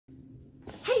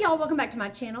Hey y'all, welcome back to my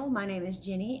channel. My name is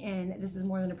Jenny and this is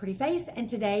More Than a Pretty Face, and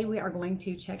today we are going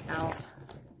to check out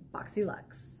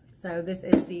Boxyluxe. So this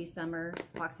is the summer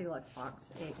Boxyluxe box.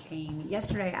 It came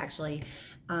yesterday actually.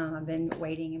 I've been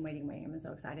waiting and waiting. I'm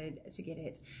so excited to get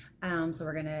it. So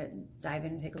we're gonna dive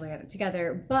in and take a look at it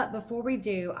together. But before we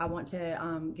do, I want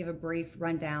to give a brief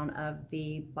rundown of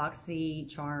the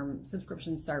Boxycharm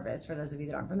subscription service for those of you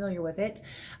that aren't familiar with it.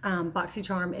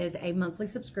 Boxycharm is a monthly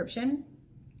subscription.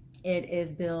 It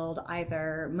is billed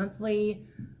either monthly,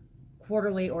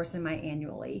 quarterly, or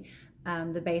semi-annually.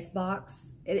 The base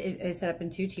box it is set up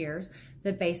in 2 tiers.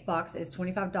 The base box is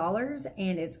 $25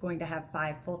 and it's going to have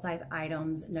 5 full-size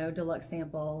items, no deluxe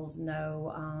samples,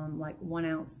 no like 1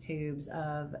 ounce tubes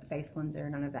of face cleanser,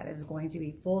 none of that. It is going to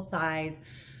be full-size,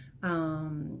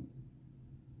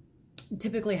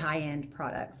 typically high-end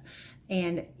products.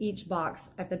 And each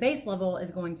box at the base level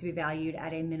is going to be valued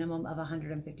at a minimum of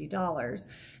 $150.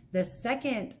 The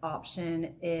second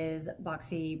option is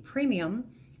Boxy Premium,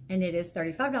 and it is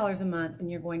 $35 a month,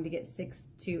 and you're going to get 6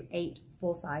 to 8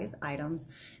 full-size items,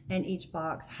 and each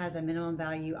box has a minimum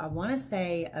value, I want to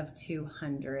say, of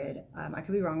 $200. I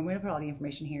could be wrong. I'm going to put all the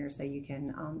information here so you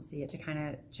can see it to kind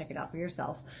of check it out for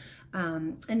yourself.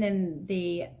 And then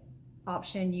the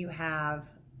option you have,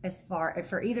 as far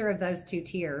for either of those 2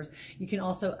 tiers, you can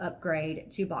also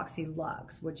upgrade to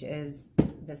Boxyluxe, which is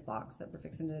this box that we're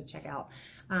fixing to check out.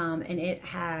 And it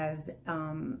has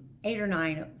 8 or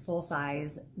 9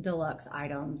 full-size deluxe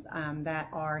items that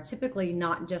are typically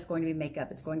not just going to be makeup.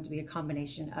 It's going to be a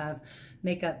combination of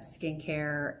makeup,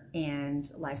 skincare,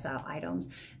 and lifestyle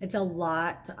items. It's a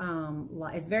lot,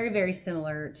 it's very, very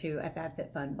similar to a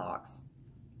FabFitFun box.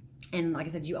 And like I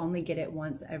said, you only get it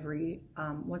once every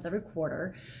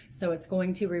quarter. So it's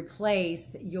going to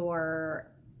replace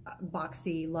your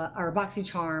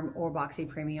Boxycharm or Boxy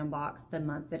Premium box the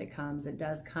month that it comes. It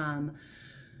does come,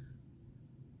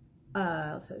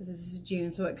 so this is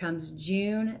June, so it comes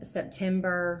June,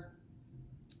 September,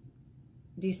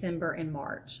 December, and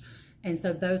March. And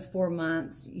so those 4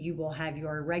 months, you will have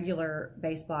your regular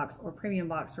base box or premium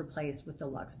box replaced with the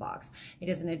Luxe box. It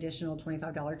is an additional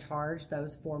 $25 charge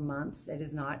those 4 months. It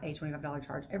is not a $25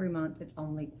 charge every month. It's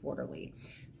only quarterly.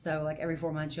 So like every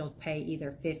 4 months, you'll pay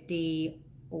either $50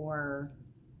 or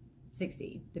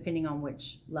 $60, depending on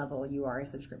which level you are a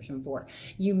subscription for.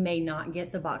 You may not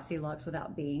get the Boxyluxe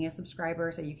without being a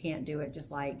subscriber, so you can't do it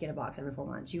just like get a box every 4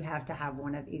 months. You have to have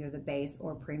one of either the base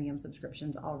or premium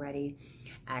subscriptions already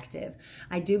active.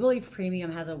 I do believe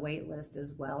premium has a wait list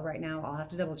as well right now. I'll have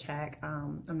to double check.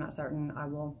 I'm not certain. I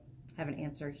will have an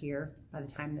answer here by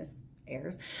the time this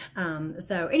airs.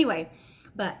 So anyway,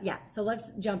 but yeah, so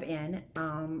let's jump in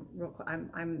real quick.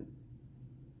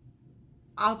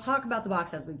 I'll talk about the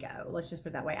box as we go. Let's just put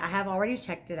it that way. I have already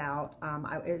checked it out.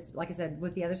 It's like I said,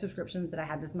 with the other subscriptions that I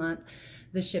had this month,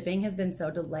 the shipping has been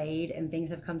so delayed and things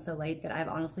have come so late that I've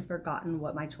honestly forgotten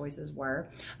what my choices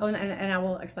were. Oh, and I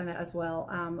will explain that as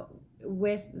well.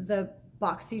 With the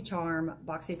Boxycharm,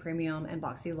 Boxy Premium, and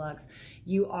Boxyluxe,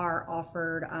 you are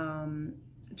offered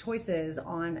choices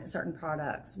on certain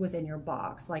products within your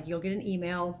box. Like you'll get an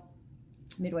email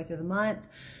midway through the month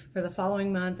for the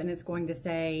following month, and it's going to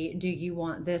say, do you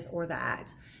want this or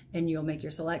that? And you'll make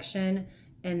your selection,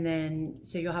 and then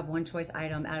so you'll have 1 choice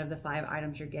item out of the 5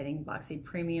 items you're getting. Boxy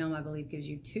Premium, I believe, gives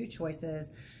you 2 choices,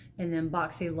 and then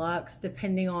Boxyluxe,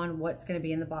 depending on what's going to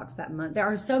be in the box that month. There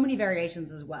are so many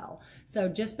variations as well. So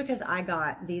just because I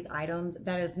got these items,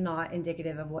 that is not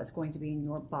indicative of what's going to be in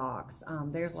your box.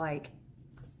 There's like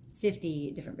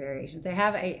 50 different variations. They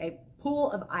have a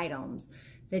pool of items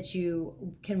that you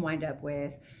can wind up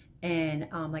with, and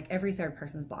like every 3rd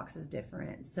person's box is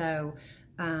different. So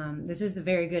this is a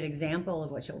very good example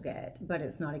of what you'll get, but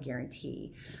it's not a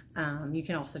guarantee. You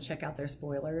can also check out their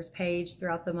spoilers page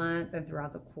throughout the month and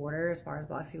throughout the quarter as far as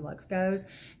Boxyluxe goes,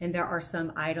 and there are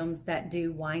some items that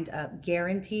do wind up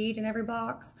guaranteed in every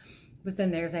box, but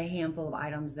then there's a handful of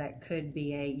items that could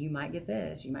be a, you might get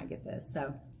this, you might get this.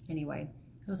 So anyway,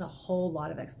 it was a whole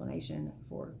lot of explanation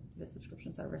for this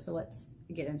subscription service. So let's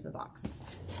get into the box.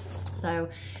 So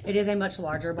it is a much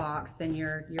larger box than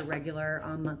your regular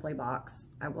monthly box.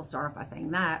 I will start off by saying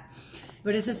that,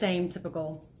 but it's the same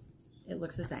typical, it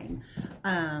looks the same.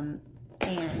 Like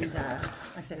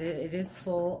I said, it is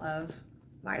full of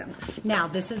items. Now,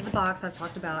 this is the box I've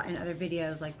talked about in other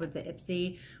videos, like with the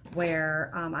Ipsy,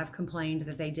 where I've complained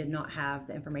that they did not have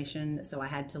the information, so I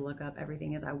had to look up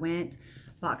everything as I went.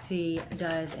 Boxy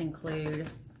does include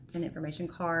an information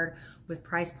card with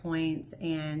price points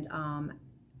and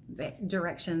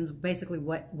directions, basically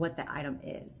what the item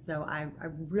is. So I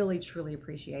really, truly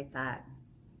appreciate that.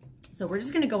 So we're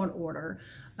just going to go in order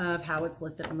of how it's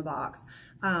listed on the box.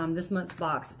 This month's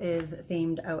box is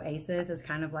themed Oasis. It's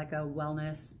kind of like a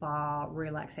wellness, spa,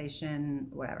 relaxation,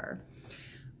 whatever.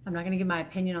 I'm not going to give my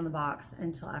opinion on the box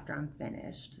until after I'm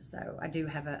finished. So I do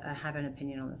have an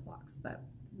opinion on this box, but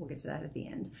we'll get to that at the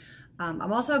end.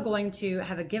 I'm also going to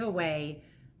have a giveaway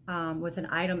with an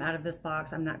item out of this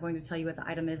box. I'm not going to tell you what the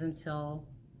item is until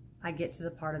I get to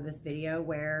the part of this video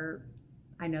where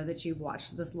I know that you've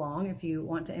watched this long if you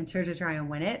want to enter to try and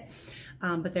win it.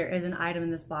 But there is an item in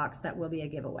this box that will be a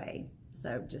giveaway.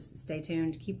 So just stay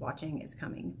tuned, keep watching, it's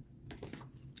coming.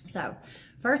 So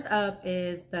first up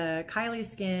is the Kylie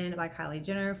Skin by Kylie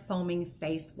Jenner Foaming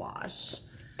Face Wash.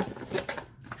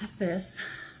 That's this.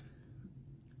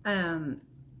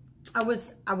 I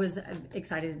was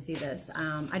excited to see this.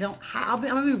 I'm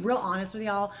gonna be real honest with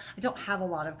y'all. I don't have a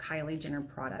lot of Kylie Jenner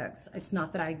products. It's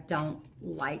not that I don't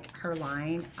like her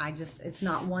line. It's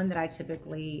not one that I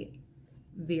typically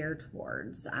veer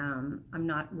towards. I'm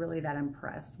not really that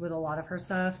impressed with a lot of her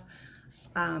stuff.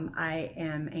 I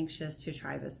am anxious to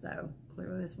try this though.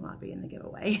 Clearly this will not be in the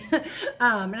giveaway. And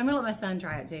I'm gonna let my son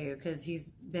try it too, because we've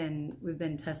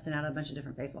been testing out a bunch of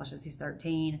different face washes. He's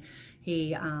 13.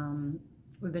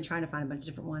 We've been trying to find a bunch of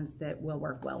different ones that will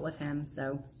work well with him.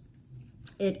 So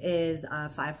it is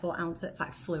 5 full ounces,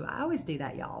 5 fluid. I always do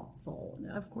that, y'all. Full.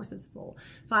 No, of course it's full.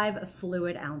 5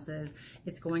 fluid ounces.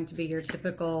 It's going to be your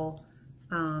typical,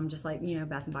 just like, you know,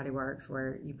 Bath and Body Works,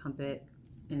 where you pump it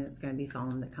and it's going to be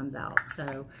foam that comes out.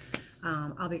 So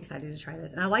I'll be excited to try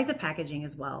this. And I like the packaging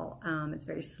as well. It's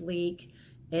very sleek.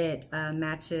 It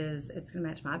matches, it's going to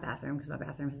match my bathroom because my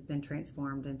bathroom has been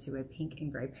transformed into a pink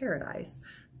and gray paradise.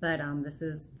 But this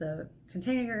is the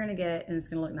container you're going to get, and it's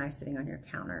going to look nice sitting on your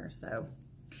counter. So,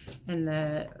 and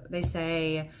they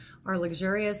say, our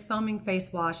luxurious foaming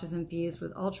face wash is infused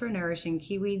with ultra-nourishing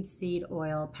kiwi seed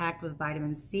oil packed with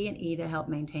vitamins C and E to help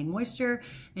maintain moisture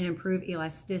and improve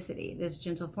elasticity. This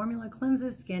gentle formula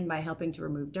cleanses skin by helping to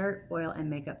remove dirt, oil, and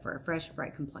makeup for a fresh,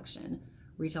 bright complexion.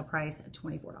 Retail price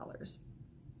 $24.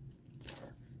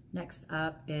 Next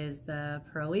up is the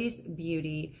Purlisse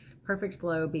Beauty Perfect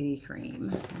Glow BB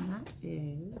Cream. And that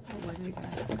is, where did it go?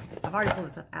 I've already pulled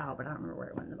this stuff out, but I don't remember where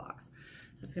it went in the box.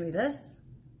 So it's going to be this.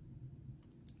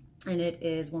 And it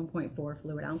is 1.4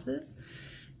 fluid ounces.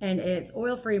 And it's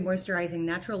oil-free, moisturizing,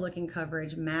 natural-looking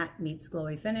coverage, matte meets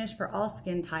glowy finish for all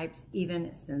skin types,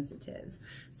 even sensitives.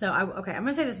 So, okay, I'm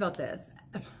going to say this about this.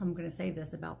 I'm going to say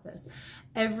this about this.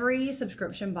 Every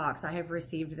subscription box I have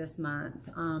received this month,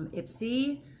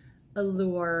 Ipsy,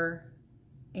 Allure,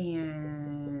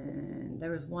 and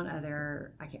there was one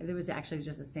other, there was actually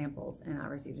just a sample, and I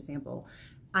received a sample.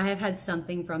 I have had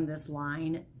something from this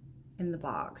line in the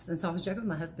box. And so I was joking with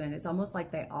my husband, it's almost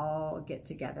like they all get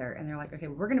together and they're like, okay,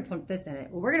 we're going to put this in it.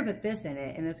 Well, we're going to put this in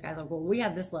it. And this guy's like, well, we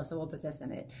have this left, so we'll put this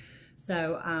in it.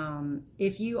 So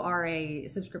if you are a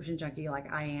subscription junkie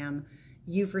like I am,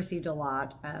 you've received a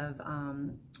lot of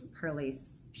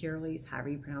Purlisse, however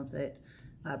you pronounce it,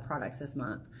 products this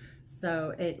month.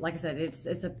 So like I said, it's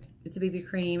a BB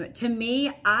cream. To me,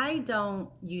 I don't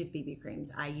use BB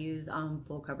creams. I use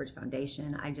full coverage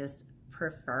foundation. I just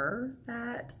prefer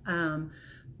that.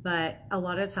 But a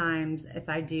lot of times if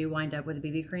I do wind up with a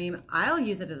BB cream, I'll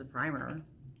use it as a primer,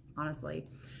 honestly.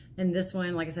 And this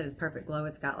one, like I said, is Perfect Glow.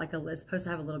 It's got like it's supposed to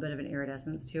have a little bit of an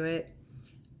iridescence to it.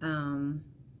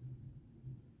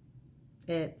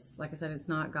 It's, like I said, it's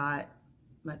not got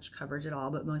much coverage at all,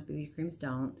 but most BB creams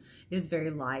don't. It is very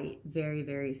light, very,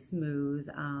 very smooth.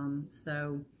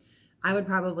 So I would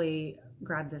probably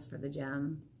grab this for the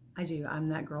gym. I do. I'm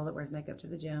that girl that wears makeup to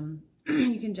the gym.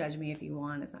 You can judge me if you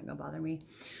want. It's not gonna bother me.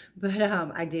 But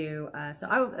I do. So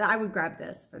I would grab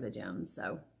this for the gym.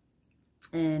 So,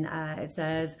 and it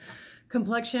says,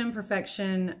 complexion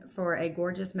perfection for a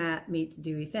gorgeous matte meets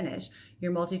dewy finish.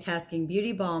 Your multitasking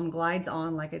beauty balm glides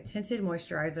on like a tinted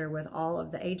moisturizer with all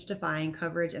of the age-defying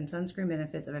coverage and sunscreen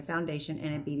benefits of a foundation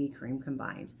and a BB cream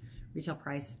combined. Retail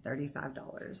price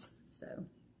 $35. So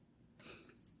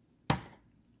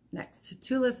next,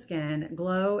 Tula Skin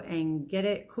Glow and Get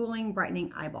It Cooling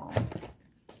Brightening Eye Balm.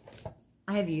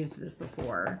 I have used this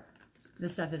before.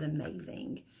 This stuff is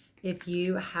amazing. If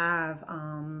you have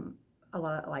a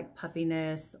lot of like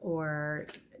puffiness or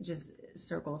just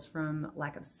circles from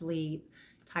lack of sleep,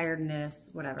 tiredness,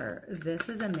 whatever, this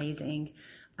is amazing.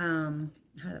 I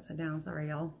had it upside down, sorry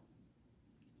y'all.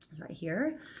 It's right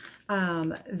here.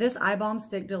 This eye balm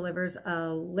stick delivers a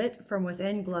lit from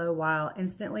within glow while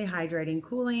instantly hydrating,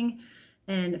 cooling,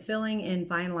 and filling in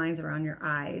fine lines around your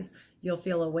eyes. You'll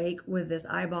feel awake with this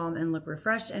eye balm and look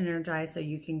refreshed and energized so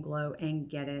you can glow and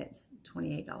get it.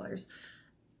 $28.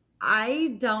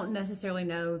 I don't necessarily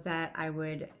know that I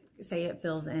would say it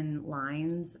fills in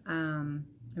lines.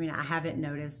 I mean, I haven't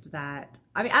noticed that.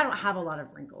 I mean, I don't have a lot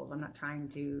of wrinkles. I'm not trying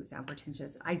to sound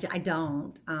pretentious. I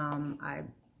don't. I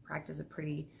practice a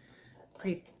pretty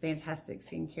fantastic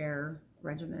skincare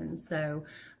regimen. So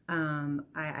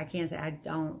I can't say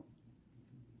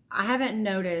I haven't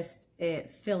noticed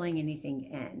it filling anything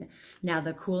in. Now,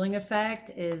 the cooling effect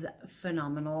is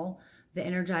phenomenal. The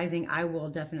energizing, I will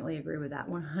definitely agree with that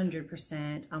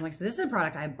 100%. Like, so this is a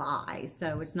product I buy,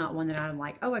 so it's not one that I'm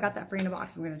like, oh, I got that free in a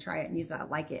box, I'm going to try it and use it, I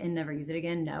like it and never use it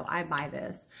again. No, I buy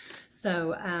this.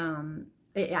 So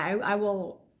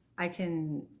I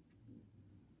can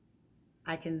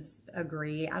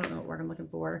agree. I don't know what word I'm looking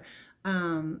for.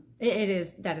 That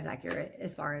is accurate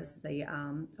as far as the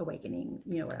awakening,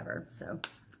 you know, whatever. So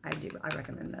I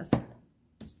recommend this.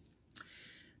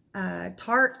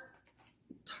 Tartiest.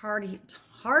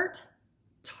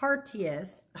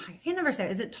 I can never say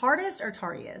it. Is it Tartist or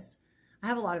Tartiest? I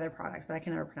have a lot of their products, but I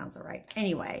can never pronounce it right.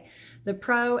 Anyway, the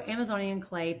Pro Amazonian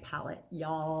Clay Palette.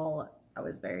 Y'all, I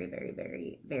was very, very,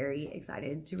 very, very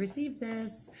excited to receive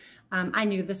this. I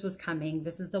knew this was coming.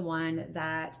 This is the one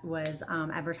that was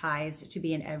advertised to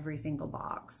be in every single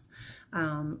box,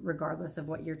 regardless of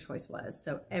what your choice was.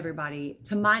 So everybody,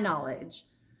 to my knowledge,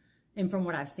 and from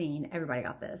what I've seen, everybody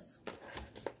got this.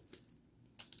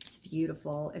 It's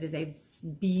beautiful. It is a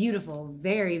beautiful,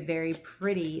 very, very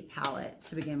pretty palette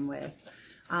to begin with.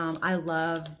 I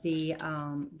love the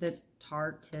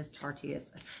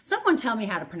Tartiest. Someone tell me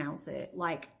how to pronounce it.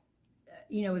 Like,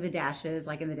 you know, with the dashes,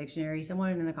 like in the dictionary.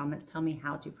 Someone in the comments tell me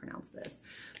how to pronounce this.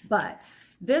 But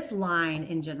this line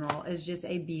in general is just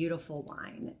a beautiful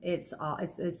line. It's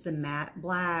the matte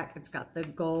black. It's got the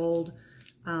gold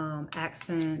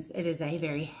accents. It is a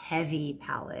very heavy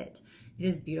palette. It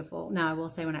is beautiful. Now, I will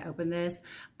say when I open this,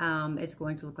 it's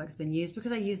going to look like it's been used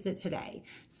because I used it today.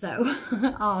 So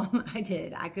I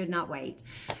did. I could not wait.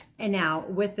 And now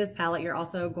with this palette, you're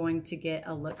also going to get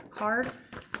a look card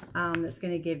that's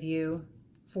going to give you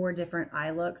 4 different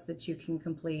eye looks that you can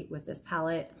complete with this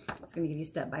palette. It's going to give you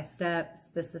step-by-step,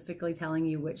 specifically telling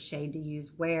you which shade to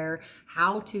use where,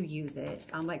 how to use it.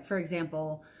 Like, for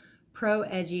example, Pro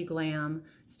Edgy Glam.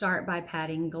 Start by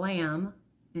patting Glam,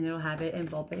 and it'll have it in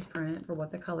bold-based print for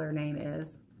what the color name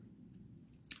is,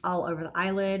 all over the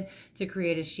eyelid to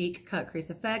create a chic cut crease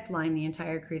effect. Line the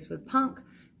entire crease with Punk,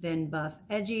 then buff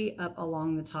Edgy up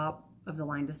along the top of the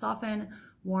line to soften.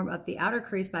 Warm up the outer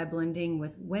crease by blending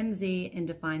with Whimsy and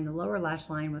define the lower lash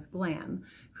line with Glam.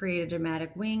 Create a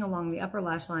dramatic wing along the upper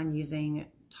lash line using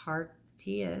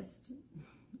Tartiest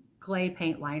clay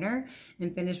paint liner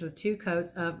and finish with 2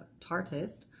 coats of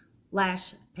Tartiest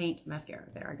lash paint mascara.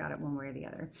 There, I got it one way or the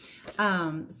other.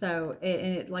 So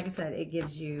like I said, it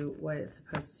gives you what it's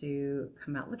supposed to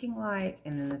come out looking like,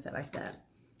 and then the step-by-step.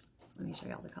 Let me show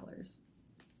you all the colors.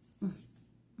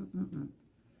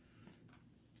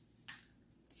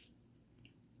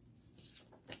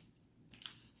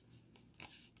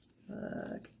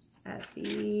 Look at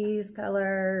these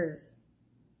colors.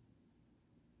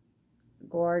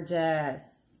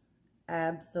 Gorgeous.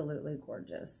 Absolutely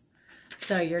gorgeous.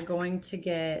 So you're going to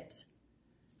get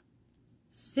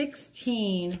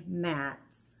 16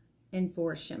 mattes and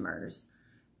 4 shimmers.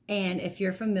 And if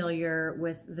you're familiar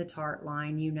with the Tarte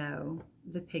line, you know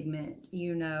the pigment,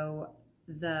 you know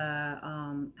the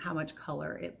how much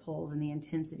color it pulls and the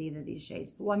intensity that these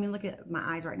shades. Well, I mean, look at my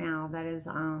eyes right now. That is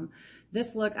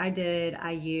this look I did.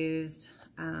 I used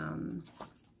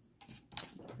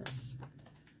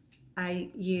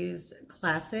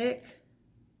Classic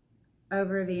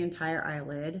over the entire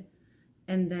eyelid,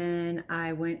 and then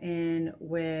I went in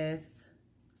with,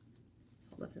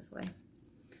 I'll look this way.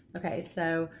 Okay,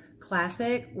 so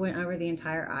Classic went over the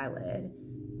entire eyelid,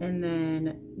 and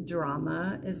then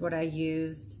Drama is what I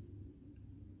used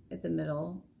at the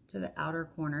middle to the outer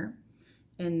corner.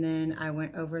 And then I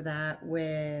went over that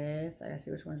with, I gotta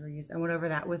see which ones were used. I went over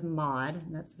that with Mod,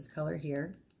 and that's this color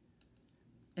here.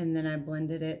 And then I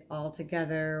blended it all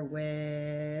together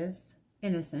with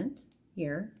Innocent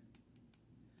here.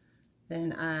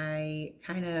 Then I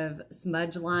kind of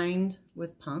smudge lined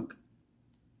with Punk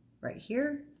right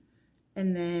here.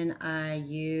 And then I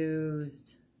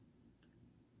used,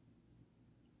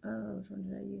 which one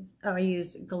did I use? Oh, I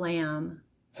used Glam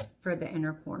for the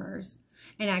inner corners.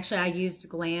 And actually I used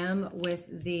Glam with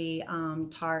the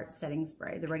Tarte setting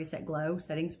spray. The Ready Set Glow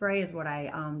setting spray is what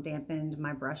I dampened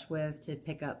my brush with to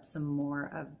pick up some more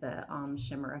of the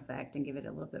shimmer effect and give it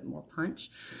a little bit more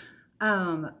punch.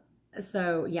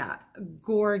 So yeah,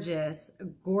 gorgeous,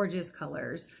 gorgeous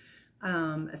colors.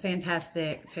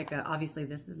 Fantastic pickup. Obviously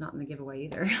this is not in the giveaway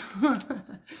either.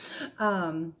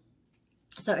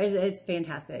 So it's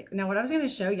fantastic. Now, what I was going to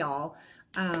show y'all,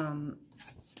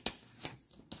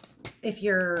 if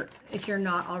you're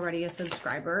not already a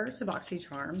subscriber to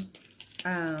Boxycharm,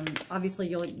 obviously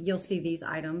you'll see these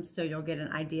items, so you'll get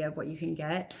an idea of what you can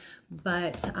get.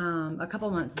 But a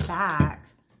couple months back,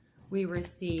 we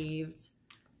received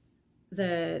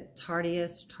the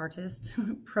Tartist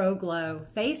Pro Glow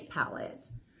face palette.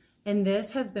 And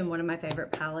this has been one of my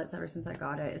favorite palettes ever since I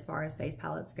got it, as far as face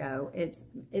palettes go.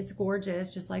 It's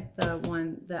gorgeous, just like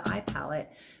the eye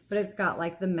palette, but it's got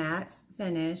like the matte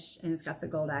finish and it's got the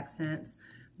gold accents.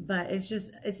 But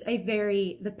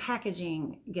the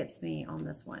packaging gets me on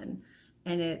this one.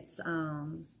 And it's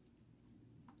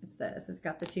this. It's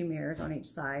got the 2 mirrors on each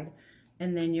side.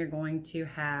 And then you're going to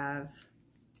have,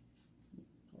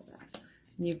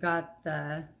 you've got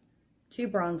the 2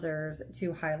 bronzers,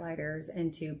 2 highlighters,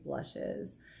 and 2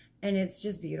 blushes. And it's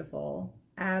just beautiful.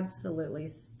 Absolutely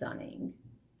stunning.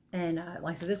 And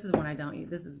like I said, this is one I don't use.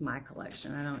 This is my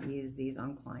collection. I don't use these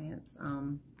on clients.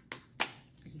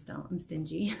 I just don't. I'm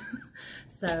stingy.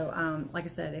 So, like I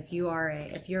said, if you're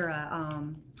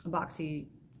a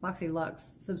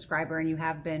Boxyluxe subscriber, and you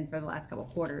have been for the last couple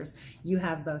quarters, you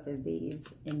have both of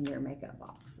these in your makeup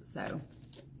box. So,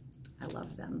 I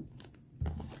love them.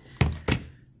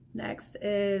 Next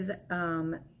is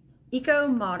Eco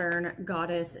Modern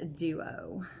Goddess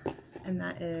Duo, and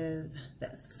that is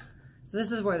this. So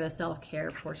this is where the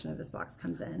self-care portion of this box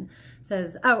comes in. It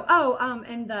says,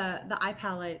 and the eye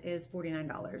palette is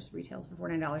 $49, retails for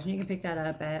 $49, and you can pick that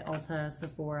up at Ulta,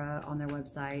 Sephora, on their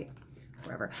website,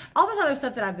 wherever. All this other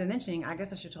stuff that I've been mentioning, I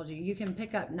guess I should have told you, you can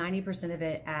pick up 90% of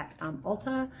it at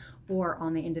Ulta or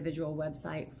on the individual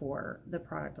website for the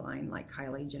product line, like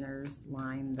Kylie Jenner's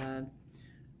line, the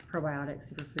probiotic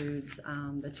superfoods,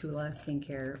 the Tula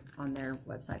skincare on their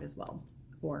website as well,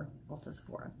 or Ulta,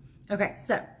 Sephora. Okay,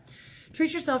 so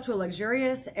treat yourself to a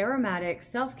luxurious, aromatic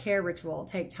self-care ritual.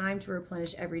 Take time to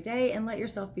replenish every day and let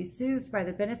yourself be soothed by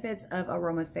the benefits of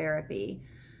aromatherapy.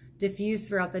 Diffuse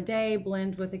throughout the day,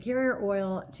 blend with a carrier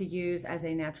oil to use as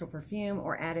a natural perfume,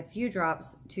 or add a few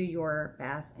drops to your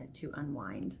bath to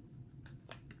unwind.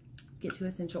 Get 2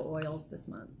 essential oils this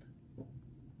month.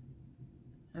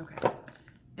 Okay.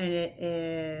 And it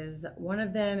is, one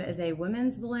of them is a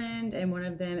women's blend and one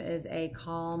of them is a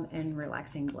calm and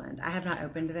relaxing blend. I have not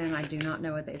opened them. I do not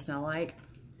know what they smell like.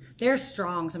 They're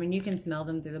strong, so I mean, you can smell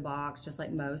them through the box just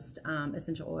like most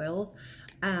essential oils.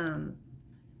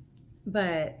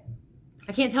 But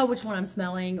I can't tell which one I'm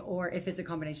smelling or if it's a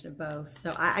combination of both.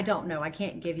 So I don't know. I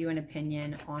can't give you an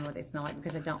opinion on what they smell like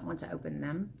because I don't want to open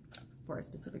them for a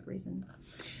specific reason.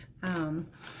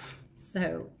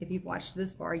 So if you've watched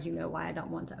this far, you know why I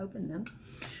don't want to open them.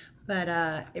 But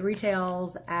it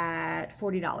retails at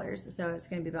 $40, so it's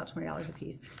going to be about $20 a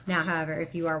piece. Now, however,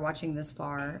 if you are watching this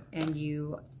far and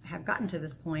you have gotten to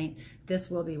this point, this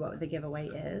will be what the giveaway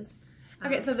is.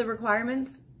 Okay, so the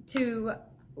requirements to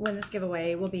win this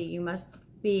giveaway will be you must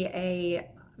be a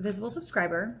visible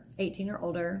subscriber, 18 or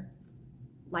older,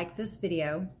 like this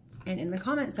video, and in the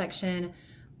comment section,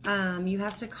 you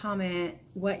have to comment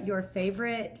what your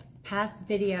favorite past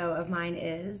video of mine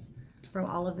is from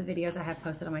all of the videos I have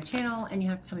posted on my channel, and you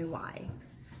have to tell me why.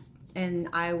 And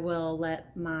I will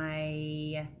let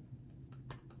my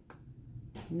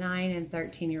 9 and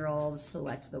 13-year-olds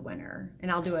select the winner.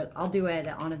 And I'll do it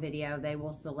on a video. They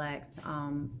will select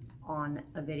on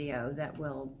a video that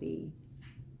will be,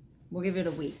 we'll give it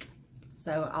a week.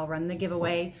 So I'll run the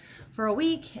giveaway for a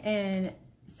week, and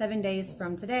 7 days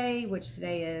from today, which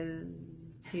today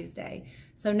is Tuesday.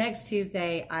 So next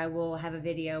Tuesday, I will have a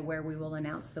video where we will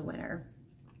announce the winner.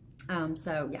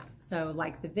 So yeah, so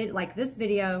like this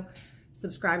video,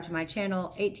 subscribe to my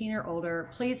channel, 18 or older.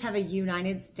 Please have a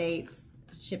United States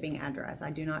shipping address. I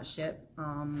do not ship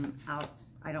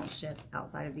I don't ship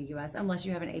outside of the U.S. unless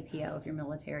you have an APO. If you're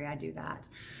military, I do that.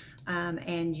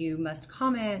 And you must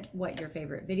comment what your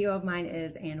favorite video of mine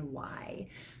is and why.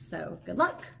 So good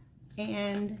luck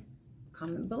and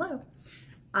comment below.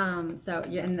 So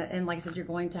yeah, and like I said, you're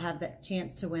going to have the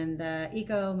chance to win the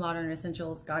Eco Modern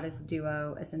Essentials Goddess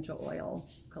Duo Essential Oil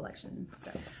Collection.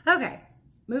 So, okay,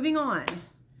 moving on.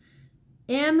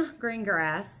 M.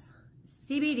 Greengrass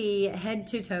CBD Head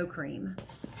to Toe Cream.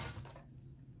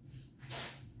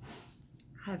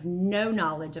 I have no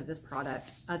knowledge of this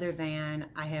product other than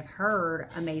I have heard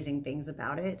amazing things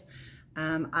about it.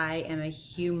 I am a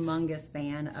humongous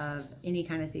fan of any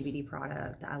kind of CBD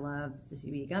product. I love the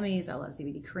CBD gummies. I love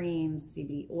CBD creams,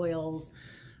 CBD oils,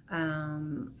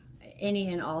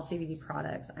 any and all CBD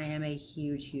products. I am a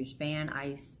huge, huge fan.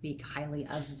 I speak highly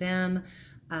of them.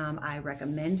 I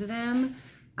recommend them.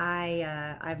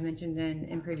 I've mentioned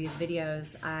in previous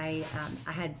videos, I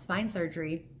had spine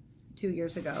surgery 2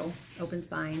 years ago, open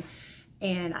spine,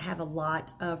 and I have a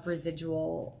lot of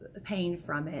residual pain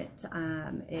from it.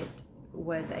 It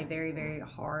was a very, very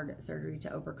hard surgery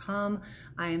to overcome.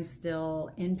 I am still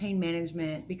in pain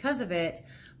management because of it,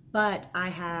 but I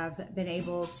have been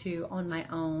able to, on my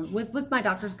own, with my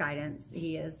doctor's guidance,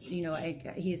 he is, you know,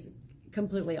 he's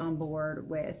completely on board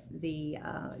with the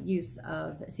use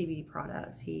of CBD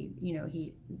products. He, you know,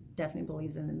 he definitely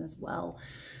believes in them as well.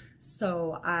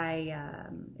 So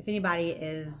if anybody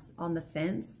is on the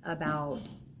fence about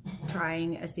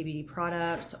trying a CBD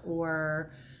product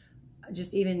or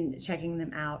just even checking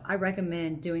them out, I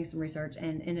recommend doing some research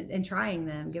and trying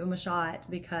them. Give them a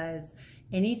shot, because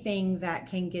anything that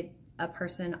can get a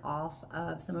person off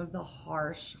of some of the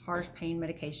harsh pain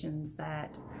medications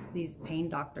that these pain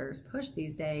doctors push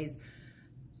these days,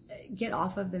 get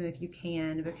off of them if you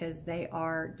can, because they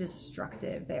are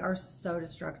destructive. They are so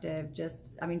destructive,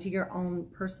 just, I mean, to your own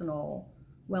personal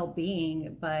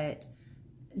well-being, but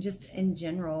just in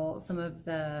general, some of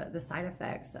the side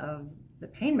effects of the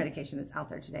pain medication that's out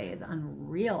there today is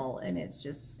unreal, and it's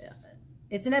just,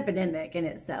 it's an epidemic in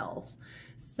itself.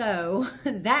 So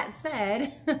that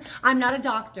said, I'm not a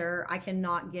doctor. I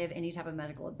cannot give any type of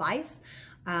medical advice.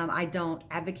 I don't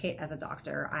advocate as a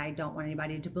doctor. I don't want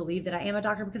anybody to believe that I am a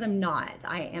doctor, because I'm not.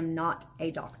 I am not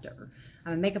a doctor.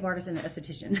 I'm a makeup artist and an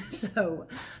esthetician. So,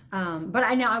 but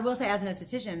I will say, as an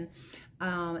esthetician,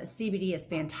 CBD is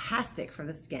fantastic for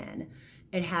the skin.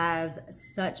 It has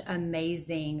such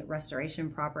amazing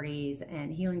restoration properties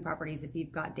and healing properties. If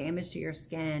you've got damage to your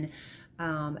skin,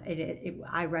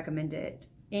 I recommend it.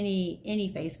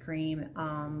 Any face cream,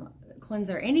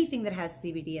 cleanser, anything that has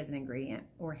CBD as an ingredient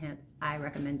or hemp, I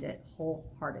recommend it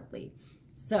wholeheartedly.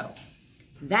 So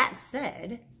that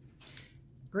said,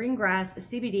 Green Grass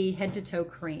CBD Head to Toe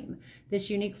Cream. This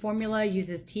unique formula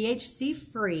uses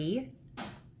THC-free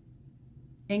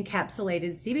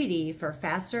encapsulated CBD for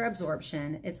faster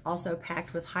absorption. It's also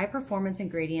packed with high performance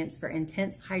ingredients for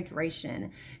intense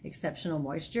hydration, exceptional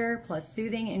moisture, plus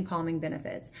soothing and calming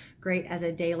benefits. Great as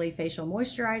a daily facial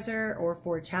moisturizer or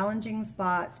for challenging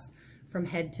spots from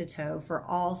head to toe for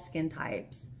all skin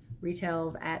types.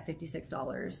 Retails at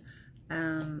 $56.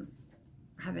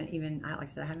 Haven't even, like I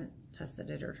said, I haven't tested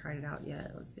it or tried it out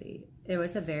yet. Let's see. It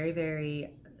was a very,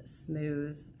 very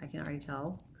smooth, I can already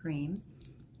tell, cream.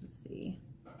 Let's see.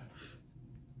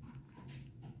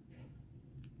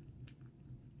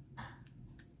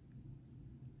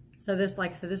 So this,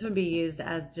 like I said, this would be used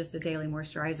as just a daily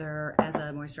moisturizer, as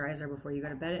a moisturizer before you go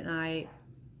to bed at night.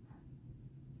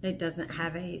 It doesn't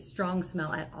have a strong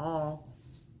smell at all.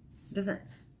 It doesn't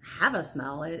have a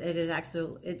smell. It is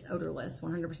actually, it's odorless,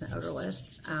 100%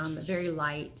 odorless. Very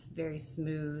light, very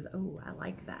smooth. Oh, I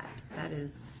like that. That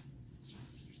is,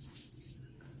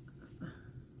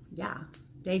 yeah.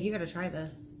 Dave, you got to try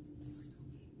this.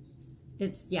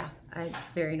 It's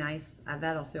very nice.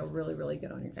 That'll feel really, really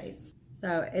good on your face.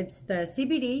 So it's the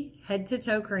CBD Head to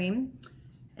Toe Cream,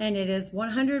 and it is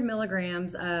 100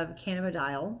 milligrams of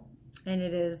cannabidiol, and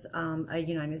it is a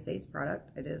United States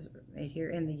product. It is made here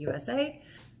in the USA.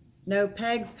 No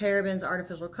pegs, parabens,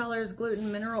 artificial colors,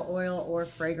 gluten, mineral oil, or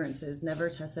fragrances. Never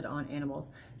tested on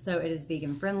animals. So it is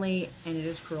vegan friendly, and it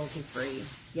is cruelty free.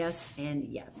 Yes and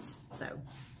yes. So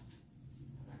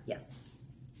yes,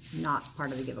 not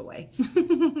part of the giveaway.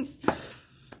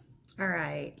 All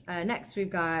right, next we've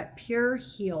got Pure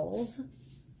Heals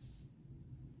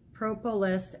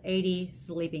Propolis 80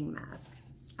 Sleeping Mask.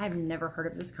 I've never heard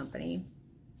of this company.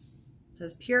 It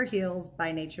says Pure Heals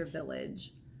by Nature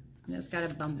Village. And it's got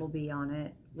a bumblebee on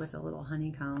it with a little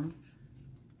honeycomb.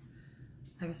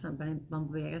 I guess not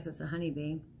bumblebee, I guess it's a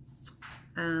honeybee.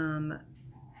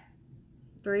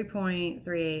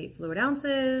 3.38 fluid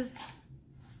ounces.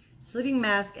 Sleeping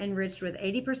mask enriched with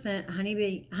 80%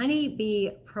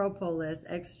 honeybee propolis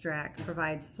extract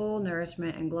provides full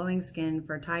nourishment and glowing skin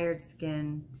for tired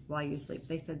skin while you sleep.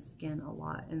 They said skin a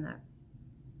lot in that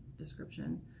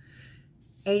description.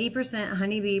 80%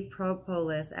 honeybee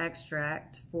propolis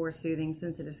extract for soothing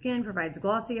sensitive skin, provides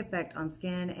glossy effect on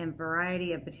skin and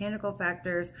variety of botanical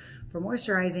factors for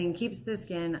moisturizing, keeps the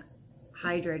skin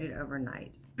hydrated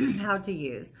overnight. How to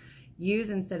use. Use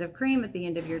instead of cream at the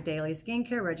end of your daily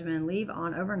skincare regimen. Leave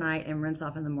on overnight and rinse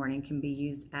off in the morning. Can be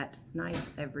used at night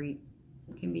every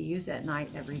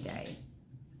day.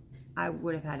 I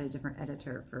would have had a different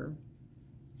editor for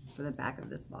the back of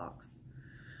this box.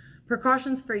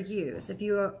 Precautions for use. If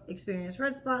you experience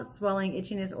red spots, swelling,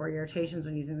 itchiness, or irritations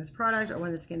when using this product, or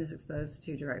when the skin is exposed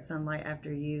to direct sunlight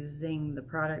after using the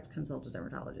product, consult a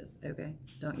dermatologist. Okay.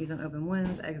 Don't use on open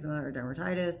wounds, eczema, or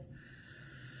dermatitis.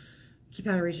 Keep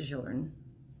out of reach of children.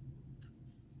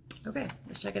 Okay,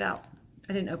 let's check it out.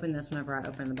 I didn't open this whenever I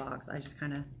opened the box. I just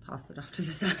kind of tossed it off to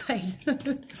the side.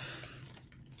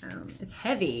 It's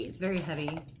heavy. It's very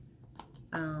heavy.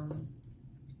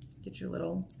 Get your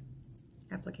little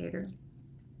applicator.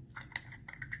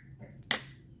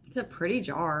 It's a pretty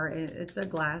jar. It's a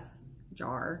glass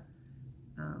jar.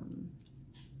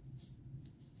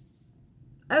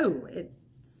 Oh,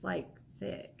 it's like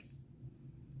thick.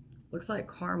 Looks like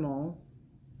caramel.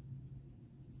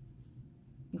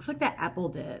 Looks like that apple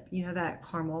dip. You know that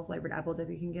caramel flavored apple dip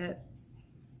you can get?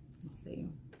 Let's see.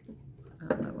 I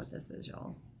don't know what this is,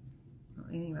 y'all. I don't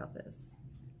know anything about this.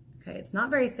 Okay, it's not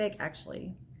very thick,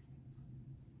 actually.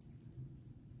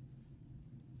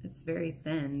 It's very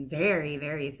thin. Very,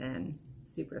 very thin.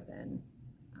 Super thin.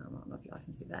 I don't know if y'all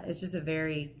can see that. It's just a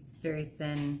very, very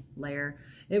thin layer.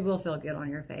 It will feel good on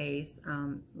your face.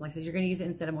 Like I said, you're going to use it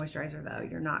instead of moisturizer, though.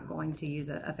 You're not going to use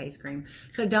a face cream.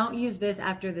 So don't use this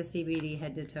after the CBD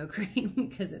head to toe cream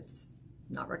because it's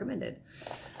not recommended.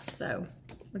 So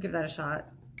we'll give that a shot.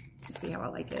 See how I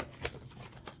like it.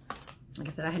 Like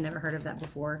I said, I had never heard of that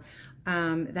before.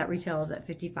 That retails at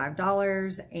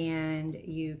 $55 and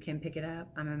you can pick it up,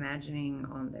 I'm imagining,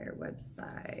 on their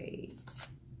website.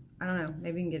 I don't know.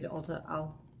 Maybe you can get it Ulta.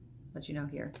 I'll let you know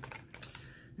here.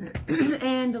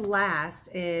 And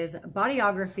last is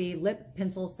Bodyography Lip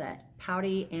Pencil Set,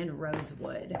 Pouty and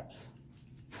Rosewood.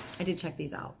 I did check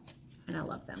these out, and I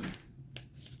love them.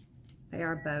 They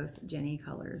are both Jenny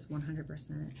colors,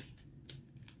 100%.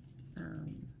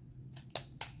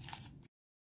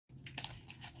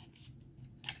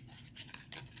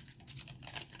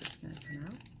 Just gonna come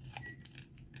out.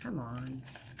 Come on.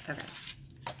 Okay.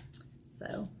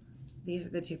 So these are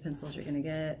the two pencils you're gonna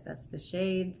get. That's the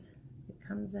shades it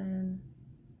comes in.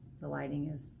 The lighting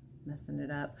is messing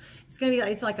it up. It's gonna be,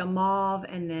 it's like a mauve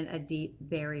and then a deep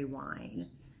berry wine,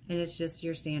 and it's just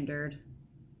your standard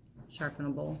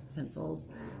sharpenable pencils.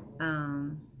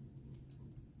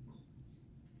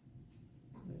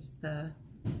 There's the,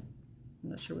 I'm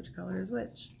not sure which color is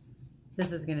which.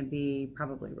 This is gonna be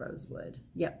probably rosewood.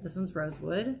 Yep, this one's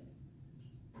rosewood.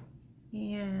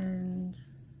 And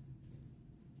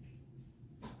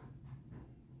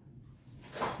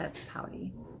that's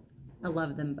pouty. I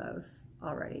love them both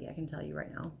already, I can tell you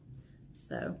right now.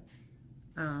 So,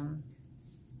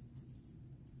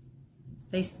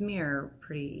 they smear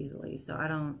pretty easily, so I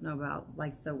don't know about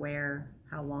like the wear,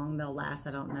 how long they'll last.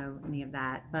 I don't know any of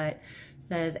that, but it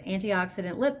says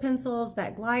antioxidant lip pencils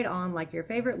that glide on like your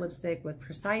favorite lipstick with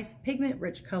precise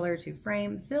pigment-rich color to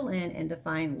frame, fill in, and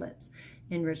define lips.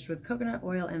 Enriched with coconut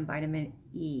oil and vitamin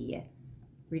E.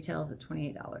 Retails at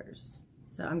 $28.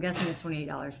 So I'm guessing it's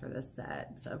 $28 for this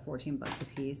set, so 14 bucks a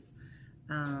piece.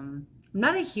 I'm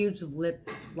not a huge lip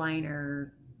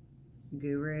liner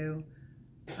guru.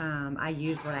 I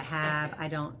use what I have. I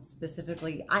don't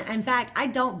specifically, in fact, I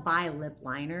don't buy lip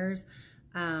liners.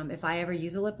 If I ever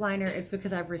use a lip liner, it's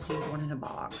because I've received one in a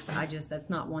box. That's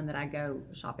not one that I go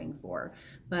shopping for.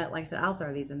 But like I said, I'll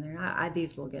throw these in there.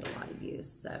 These will get a lot of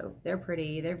use. So they're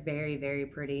pretty. They're very, very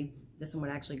pretty. This one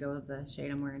would actually go with the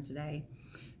shade I'm wearing today.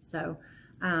 So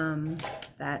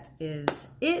that is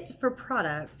it for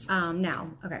product.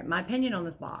 Now, okay, my opinion on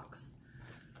this box.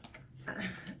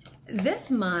 This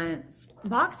month,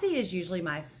 Boxy is usually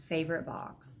my favorite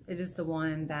box. It is the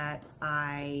one that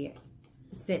I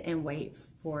sit and wait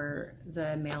for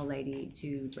the mail lady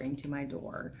to bring to my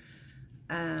door.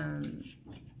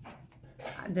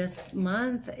 This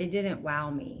month, it didn't wow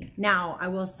me. Now, I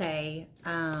will say,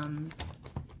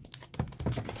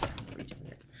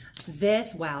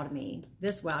 this wowed me.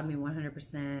 This wowed me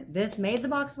 100%. This made the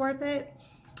box worth it,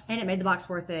 and it made the box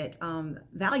worth it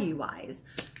value-wise.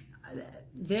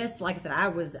 This, like I said,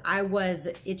 I was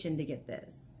itching to get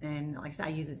this, and like I said, I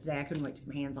use it today. I couldn't wait to get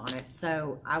my hands on it,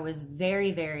 so I was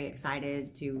very, very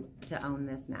excited to own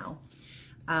this now.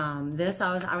 This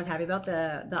I was happy about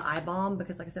the eye balm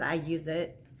because, like I said, I use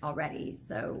it already,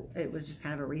 so it was just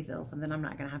kind of a refill, something I'm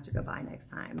not gonna have to go buy next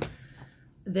time.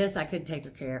 This I could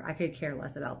take care. I could care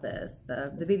less about this.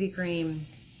 The BB cream,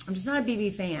 I'm just not a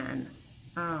BB fan.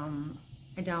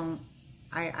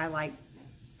 I like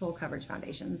full coverage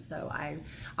foundations, so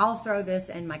I'll throw this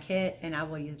in my kit and I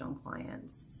will use it on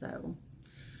clients. So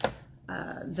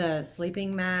the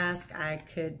sleeping mask I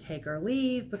could take or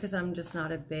leave because I'm just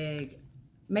not a big,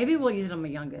 maybe we'll use it on my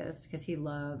youngest because he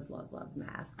loves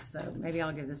masks. So maybe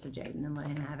I'll give this to Jaden and let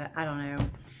him have it. I don't know.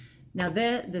 Now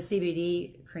the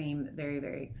CBD cream, very,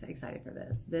 very excited for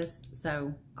this.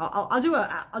 So I'll do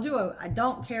a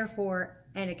don't care for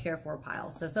and a care for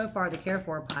pile. So far the care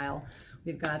for pile,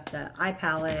 we've got the eye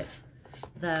palette,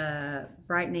 the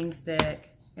brightening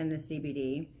stick, and the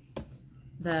CBD.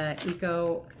 The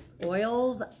Eco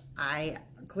Oils, I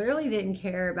clearly didn't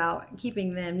care about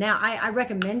keeping them. Now, I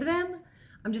recommend them.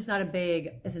 I'm just not a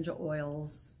big essential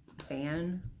oils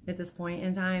fan at this point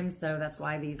in time, so that's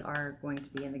why these are going to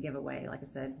be in the giveaway. Like I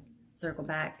said, circle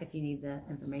back if you need the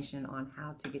information on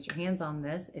how to get your hands on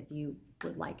this if you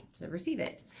would like to receive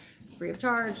it. Free of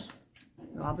charge,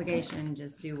 no obligation,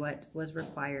 just do what was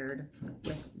required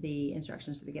with the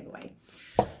instructions for the giveaway.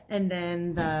 And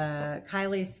then the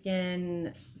Kylie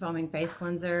Skin Foaming Face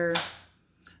Cleanser.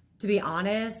 To be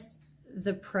honest,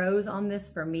 the pros on this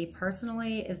for me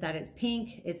personally is that it's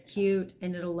pink, it's cute,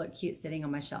 and it'll look cute sitting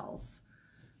on my shelf.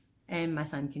 And my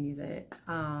son can use it.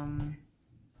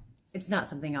 It's not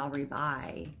something I'll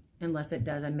rebuy unless it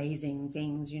does amazing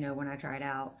things, you know, when I try it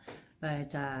out.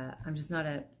 But I'm just not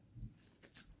a,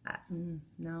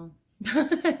 no.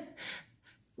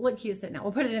 Look cute sitting out.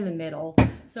 We'll put it in the middle.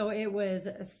 So it was,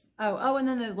 and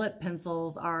then the lip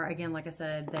pencils are, again, like I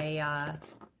said, they, I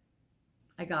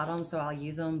got them, so I'll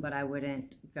use them, but I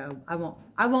wouldn't go, I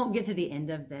won't get to the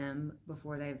end of them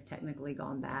before they've technically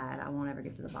gone bad. I won't ever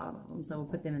get to the bottom of them, so we'll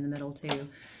put them in the middle too.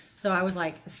 So I was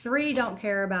like, 3 don't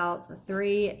care about,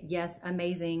 3, yes,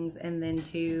 amazings, and then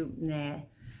 2, nah.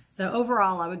 So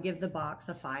overall, I would give the box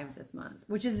a 5 this month,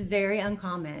 which is very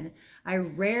uncommon. I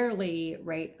rarely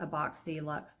rate a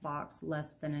Boxyluxe box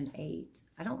less than an 8.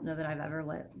 I don't know that I've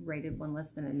ever rated one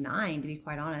less than a 9, to be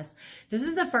quite honest. This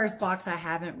is the first box I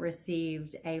haven't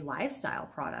received a lifestyle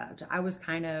product. I was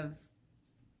kind of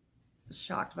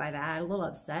shocked by that, a little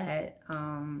upset.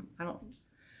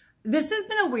 This has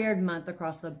been a weird month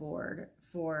across the board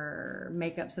for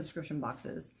makeup subscription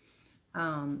boxes.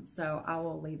 So I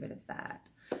will leave it at that.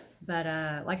 But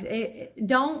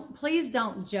please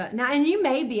don't judge. Now, and you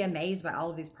may be amazed by all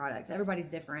of these products. Everybody's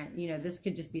different. You know, this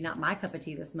could just be not my cup of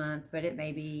tea this month, but it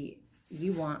may be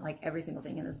you want like every single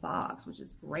thing in this box, which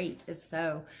is great. If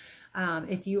so,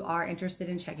 if you are interested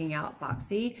in checking out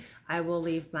Boxy, I will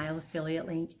leave my affiliate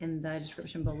link in the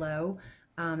description below.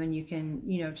 And you can,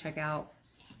 you know, check out,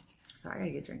 sorry, I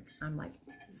gotta get a drink. I'm like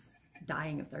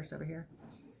dying of thirst over here.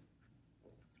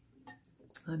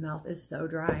 My mouth is so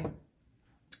dry.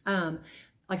 Like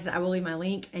I said, I will leave my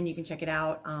link and you can check it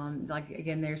out. Like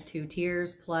again, there's 2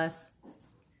 tiers plus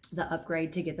the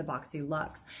upgrade to get the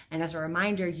Boxyluxe. And as a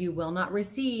reminder, you will not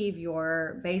receive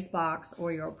your base box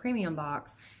or your premium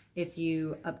box if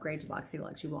you upgrade to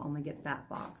Boxyluxe. You will only get that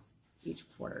box each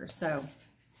quarter. So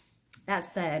that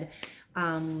said,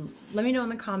 let me know in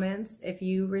the comments if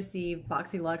you received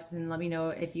Boxyluxe, and let me know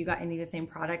if you got any of the same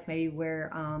products. Maybe we're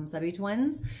subby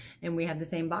twins and we have the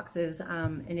same boxes.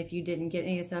 And if you didn't get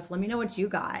any of the stuff, let me know what you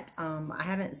got. I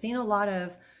haven't seen a lot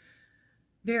of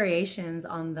variations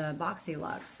on the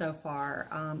Boxyluxe so far,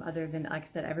 other than, like I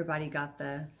said, everybody got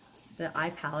the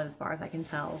eye palette as far as I can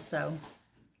tell. So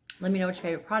let me know what your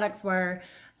favorite products were.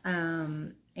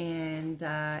 And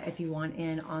if you want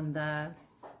in on the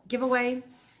giveaway,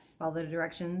 follow the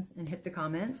directions and hit the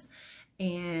comments,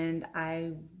 and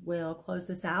I will close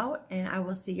this out and I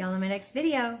will see y'all in my next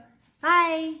video.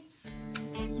 Bye.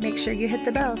 Make sure you hit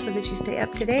the bell so that you stay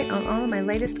up to date on all of my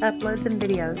latest uploads and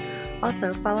videos.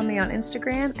 Also, follow me on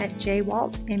Instagram at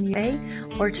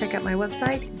jwaltmua or check out my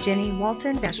website,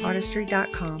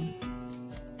 jennywalton-artistry.com.